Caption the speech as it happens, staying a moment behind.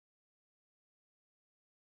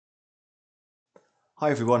Hi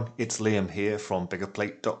everyone, it's Liam here from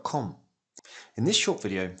Biggerplate.com. In this short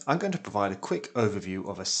video, I'm going to provide a quick overview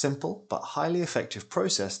of a simple but highly effective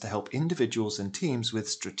process to help individuals and teams with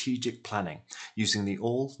strategic planning using the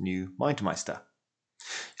all-new MindMeister.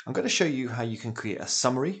 I'm going to show you how you can create a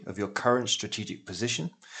summary of your current strategic position,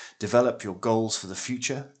 develop your goals for the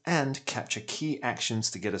future, and capture key actions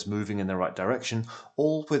to get us moving in the right direction,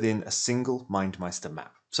 all within a single MindMeister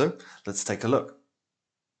map. So let's take a look.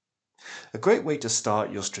 A great way to start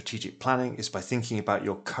your strategic planning is by thinking about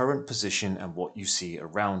your current position and what you see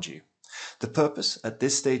around you. The purpose at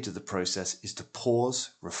this stage of the process is to pause,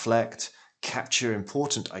 reflect, capture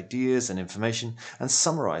important ideas and information, and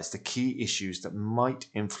summarize the key issues that might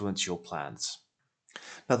influence your plans.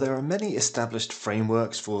 Now, there are many established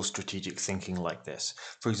frameworks for strategic thinking like this.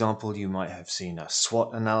 For example, you might have seen a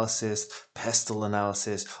SWOT analysis, pestle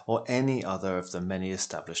analysis, or any other of the many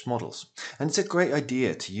established models. And it's a great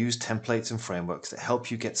idea to use templates and frameworks that help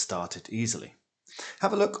you get started easily.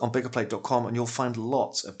 Have a look on Biggerplate.com and you'll find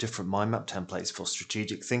lots of different mind map templates for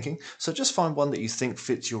strategic thinking, so just find one that you think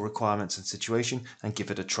fits your requirements and situation and give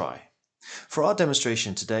it a try. For our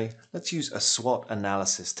demonstration today, let's use a SWOT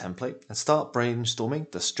analysis template and start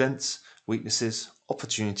brainstorming the strengths, weaknesses,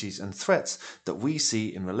 opportunities, and threats that we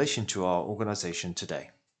see in relation to our organization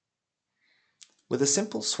today. With a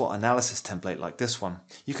simple SWOT analysis template like this one,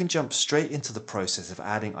 you can jump straight into the process of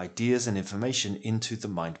adding ideas and information into the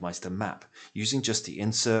MindMeister map, using just the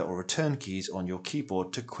insert or return keys on your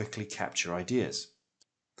keyboard to quickly capture ideas.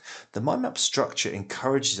 The mind map structure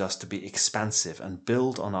encourages us to be expansive and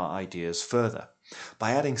build on our ideas further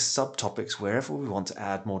by adding subtopics wherever we want to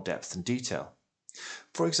add more depth and detail.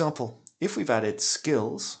 For example, if we've added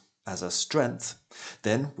skills as a strength,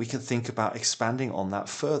 then we can think about expanding on that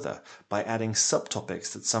further by adding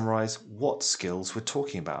subtopics that summarize what skills we're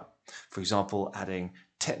talking about. For example, adding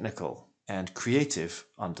technical and creative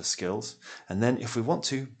under skills, and then if we want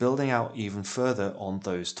to, building out even further on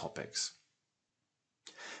those topics.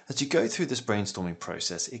 As you go through this brainstorming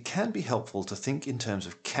process, it can be helpful to think in terms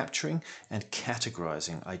of capturing and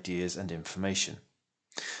categorizing ideas and information.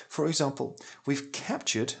 For example, we've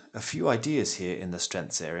captured a few ideas here in the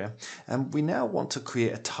strengths area, and we now want to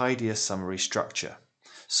create a tidier summary structure.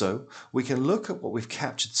 So we can look at what we've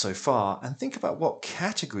captured so far and think about what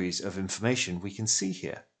categories of information we can see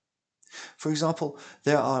here. For example,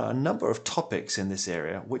 there are a number of topics in this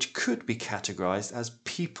area which could be categorized as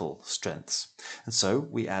people strengths. And so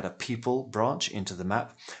we add a people branch into the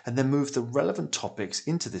map and then move the relevant topics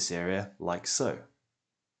into this area like so.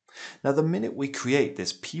 Now, the minute we create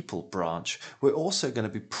this people branch, we're also going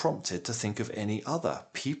to be prompted to think of any other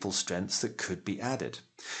people strengths that could be added.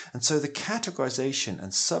 And so the categorization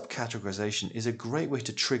and subcategorization is a great way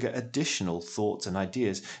to trigger additional thoughts and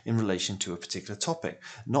ideas in relation to a particular topic.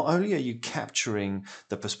 Not only are you capturing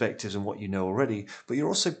the perspectives and what you know already, but you're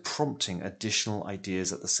also prompting additional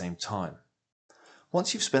ideas at the same time.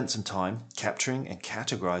 Once you've spent some time capturing and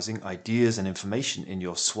categorizing ideas and information in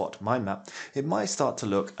your SWOT mind map, it might start to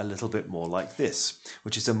look a little bit more like this,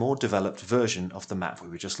 which is a more developed version of the map we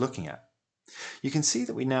were just looking at. You can see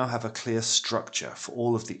that we now have a clear structure for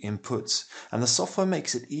all of the inputs, and the software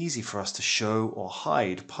makes it easy for us to show or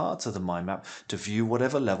hide parts of the mind map to view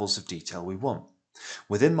whatever levels of detail we want.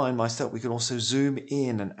 Within MindMeister, we can also zoom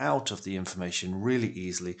in and out of the information really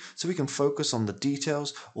easily, so we can focus on the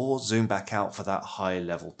details or zoom back out for that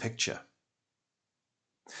high-level picture.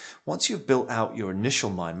 Once you've built out your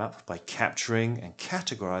initial mind map by capturing and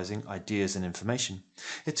categorizing ideas and information,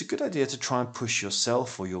 it's a good idea to try and push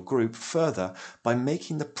yourself or your group further by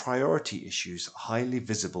making the priority issues highly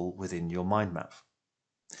visible within your mind map.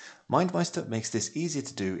 MindMeister makes this easy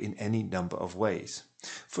to do in any number of ways.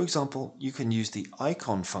 For example, you can use the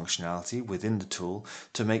icon functionality within the tool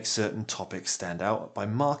to make certain topics stand out by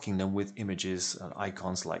marking them with images and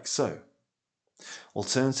icons like so.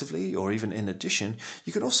 Alternatively, or even in addition,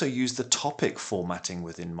 you can also use the topic formatting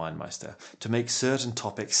within MindMeister to make certain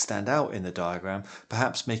topics stand out in the diagram,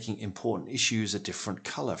 perhaps making important issues a different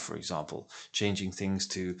color, for example, changing things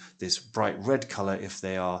to this bright red color if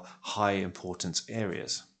they are high importance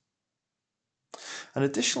areas. An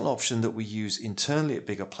additional option that we use internally at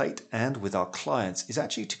Biggerplate and with our clients is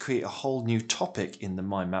actually to create a whole new topic in the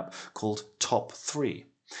mind map called Top 3.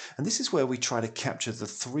 And this is where we try to capture the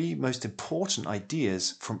 3 most important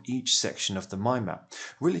ideas from each section of the mind map,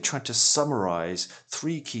 really trying to summarize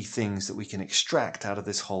 3 key things that we can extract out of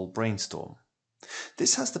this whole brainstorm.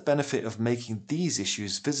 This has the benefit of making these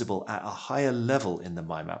issues visible at a higher level in the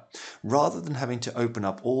mind map, rather than having to open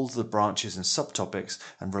up all the branches and subtopics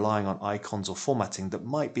and relying on icons or formatting that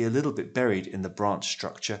might be a little bit buried in the branch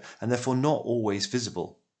structure and therefore not always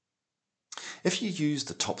visible. If you use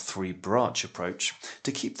the top 3 branch approach,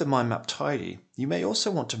 to keep the mind map tidy, you may also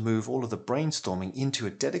want to move all of the brainstorming into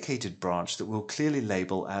a dedicated branch that we'll clearly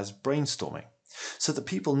label as brainstorming, so that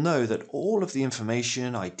people know that all of the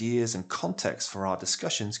information, ideas, and context for our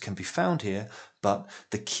discussions can be found here, but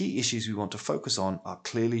the key issues we want to focus on are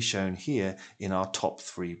clearly shown here in our top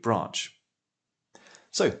 3 branch.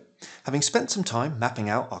 So, having spent some time mapping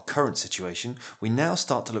out our current situation, we now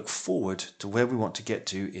start to look forward to where we want to get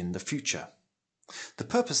to in the future. The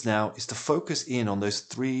purpose now is to focus in on those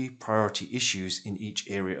 3 priority issues in each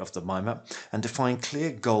area of the mind map and define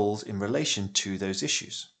clear goals in relation to those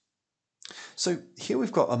issues. So here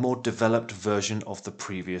we've got a more developed version of the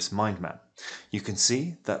previous mind map. You can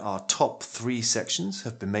see that our top 3 sections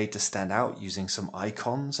have been made to stand out using some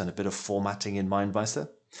icons and a bit of formatting in MindMeister.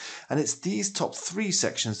 And it's these top 3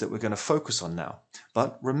 sections that we're going to focus on now.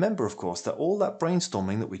 But remember, of course, that all that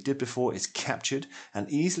brainstorming that we did before is captured and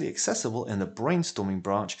easily accessible in the brainstorming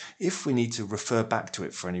branch if we need to refer back to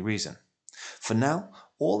it for any reason. For now,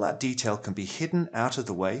 all that detail can be hidden out of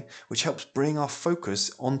the way, which helps bring our focus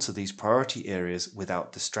onto these priority areas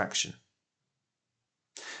without distraction.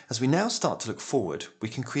 As we now start to look forward, we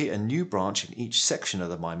can create a new branch in each section of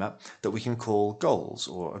the mind map that we can call goals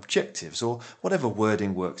or objectives or whatever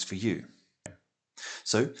wording works for you.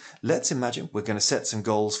 So let's imagine we're going to set some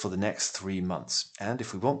goals for the next 3 months. And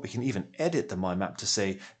if we want, we can even edit the mind map to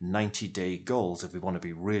say 90-day goals if we want to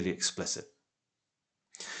be really explicit.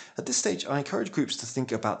 At this stage, I encourage groups to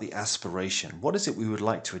think about the aspiration. What is it we would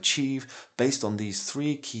like to achieve based on these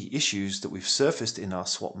 3 key issues that we've surfaced in our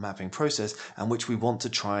SWOT mapping process and which we want to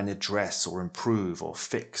try and address or improve or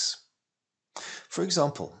fix? For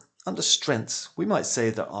example, under strengths, we might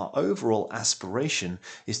say that our overall aspiration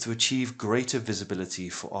is to achieve greater visibility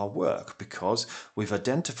for our work because we've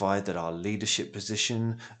identified that our leadership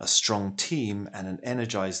position, a strong team, and an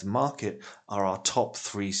energized market are our top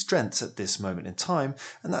 3 strengths at this moment in time,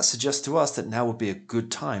 and that suggests to us that now would be a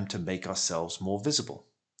good time to make ourselves more visible.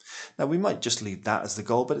 Now, we might just leave that as the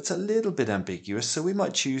goal, but it's a little bit ambiguous, so we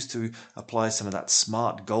might choose to apply some of that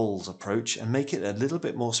SMART goals approach and make it a little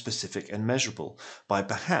bit more specific and measurable by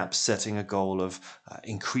perhaps setting a goal of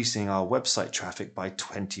increasing our website traffic by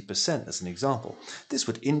 20% as an example. This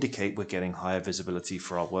would indicate we're getting higher visibility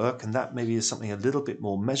for our work, and that maybe is something a little bit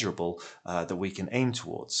more measurable that we can aim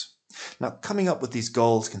towards. Now, coming up with these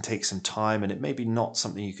goals can take some time, and it may be not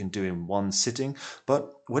something you can do in one sitting, but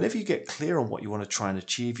whenever you get clear on what you want to try and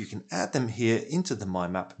achieve, you can add them here into the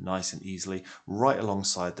mind map nice and easily, right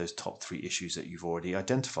alongside those top 3 issues that you've already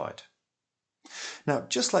identified. Now,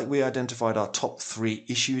 just like we identified our top 3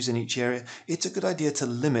 issues in each area, it's a good idea to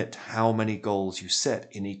limit how many goals you set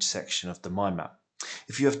in each section of the mind map.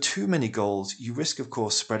 If you have too many goals, you risk, of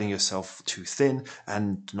course, spreading yourself too thin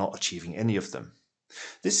and not achieving any of them.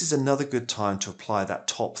 This is another good time to apply that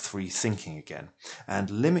top 3 thinking again and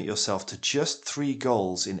limit yourself to just 3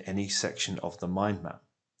 goals in any section of the mind map.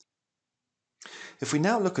 If we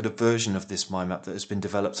now look at a version of this mind map that has been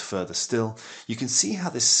developed further still, you can see how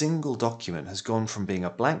this single document has gone from being a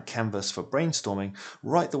blank canvas for brainstorming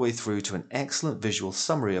right the way through to an excellent visual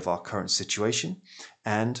summary of our current situation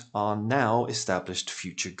and our now established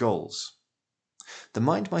future goals. The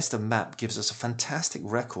MindMeister map gives us a fantastic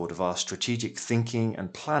record of our strategic thinking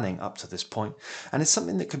and planning up to this point, and it's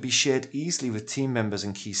something that can be shared easily with team members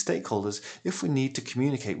and key stakeholders if we need to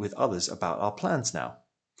communicate with others about our plans now.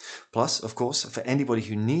 Plus, of course, for anybody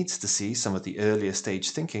who needs to see some of the earlier stage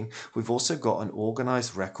thinking, we've also got an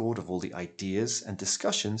organized record of all the ideas and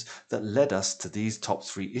discussions that led us to these top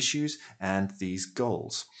 3 issues and these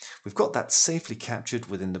goals. We've got that safely captured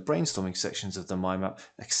within the brainstorming sections of the mind map,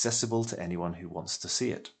 accessible to anyone who wants to see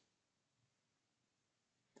it.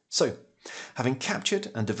 So, having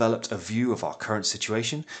captured and developed a view of our current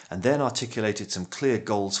situation and then articulated some clear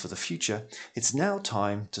goals for the future, it's now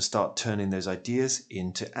time to start turning those ideas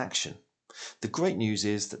into action. The great news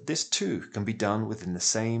is that this too can be done within the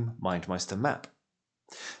same MindMeister map.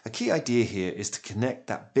 A key idea here is to connect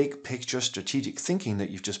that big picture strategic thinking that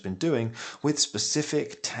you've just been doing with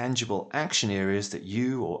specific tangible action areas that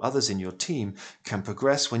you or others in your team can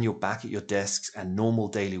progress when you're back at your desks and normal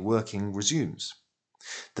daily working resumes.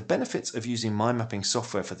 The benefits of using mind mapping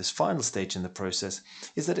software for this final stage in the process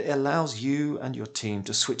is that it allows you and your team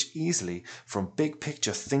to switch easily from big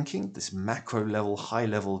picture thinking, this macro level, high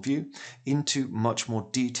level view, into much more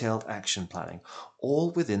detailed action planning, all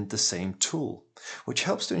within the same tool, which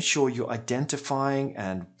helps to ensure you're identifying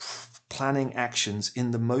and planning actions in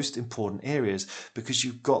the most important areas because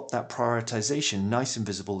you've got that prioritization nice and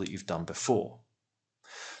visible that you've done before.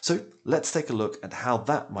 So let's take a look at how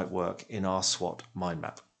that might work in our SWOT mind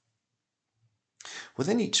map.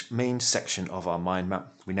 Within each main section of our mind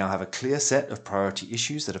map, we now have a clear set of priority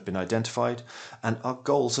issues that have been identified, and our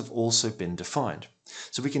goals have also been defined.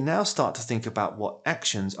 So we can now start to think about what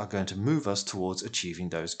actions are going to move us towards achieving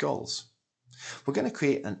those goals. We're going to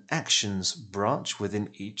create an actions branch within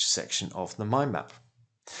each section of the mind map.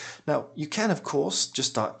 Now, you can, of course,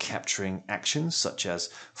 just start capturing actions such as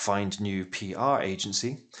find new PR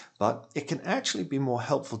agency, but it can actually be more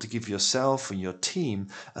helpful to give yourself and your team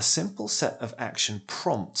a simple set of action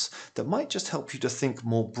prompts that might just help you to think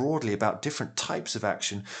more broadly about different types of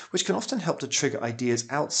action, which can often help to trigger ideas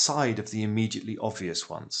outside of the immediately obvious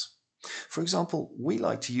ones. For example, we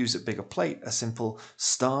like to use at Biggerplate a simple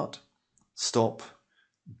start, stop,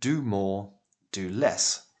 do more, do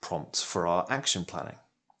less prompts for our action planning.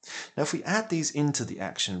 Now, if we add these into the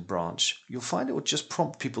action branch, you'll find it will just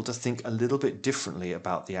prompt people to think a little bit differently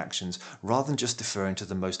about the actions rather than just deferring to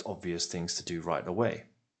the most obvious things to do right away.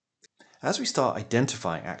 As we start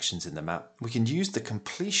identifying actions in the map, we can use the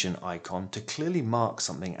completion icon to clearly mark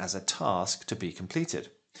something as a task to be completed.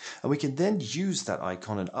 And we can then use that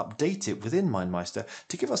icon and update it within MindMeister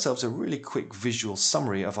to give ourselves a really quick visual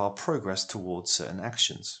summary of our progress towards certain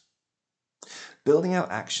actions. Building out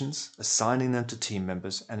actions, assigning them to team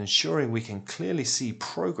members, and ensuring we can clearly see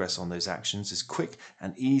progress on those actions is quick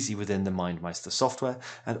and easy within the MindMeister software,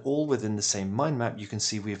 and all within the same mind map. You can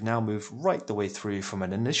see we've now moved right the way through from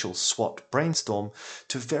an initial SWOT brainstorm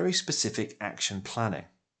to very specific action planning.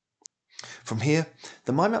 From here,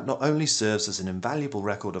 the mind map not only serves as an invaluable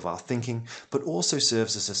record of our thinking, but also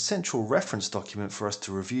serves as a central reference document for us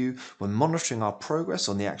to review when monitoring our progress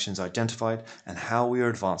on the actions identified and how we are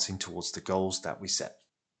advancing towards the goals that we set.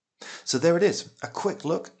 So there it is, a quick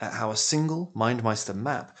look at how a single MindMeister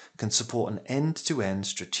map can support an end-to-end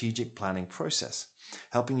strategic planning process,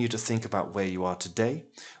 helping you to think about where you are today,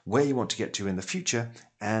 where you want to get to in the future,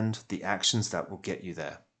 and the actions that will get you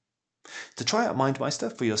there. To try out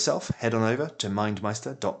MindMeister for yourself, head on over to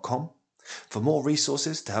mindmeister.com. For more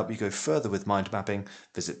resources to help you go further with mind mapping,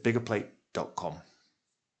 visit biggerplate.com.